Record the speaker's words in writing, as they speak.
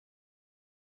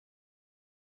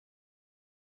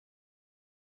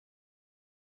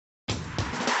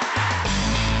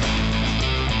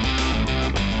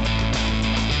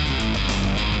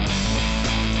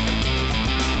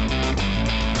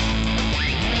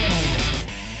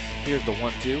Here's the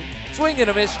 1-2. Swing and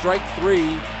a miss, strike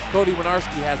three. Cody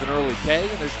Winarski has an early K,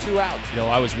 and there's 2 outs.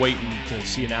 I was waiting to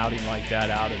see an outing like that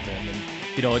out of him. And,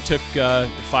 it took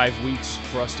 5 weeks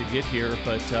for us to get here,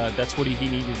 but that's what he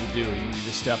needed to do. He needed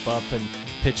to step up and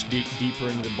pitch deeper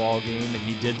into the ball game, and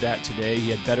he did that today. He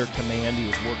had better command. He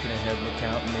was working ahead in the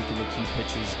count and making the key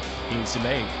pitches he needs to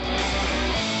make.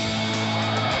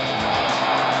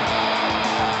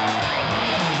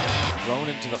 Thrown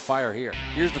into the fire here.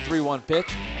 Here's the 3-1 pitch,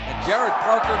 and Jared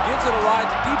Parker gives it a ride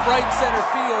to deep right center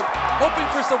field, hoping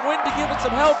for some wind to give it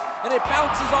some help, and it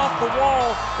bounces off the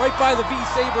wall right by the V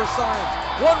Saber signs.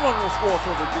 1 run will score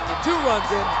for Virginia, 2 runs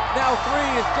in, now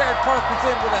 3 as Jared Parker's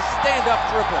in with a stand-up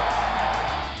triple.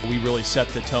 We really set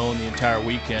the tone the entire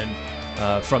weekend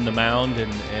from the mound,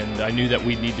 and I knew that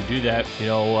we'd need to do that.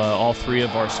 All 3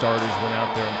 of our starters went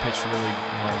out there and pitched really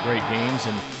great games,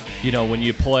 and when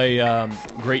you play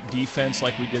great defense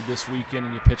like we did this weekend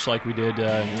and you pitch like we did, you're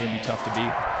going to be tough to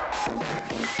beat.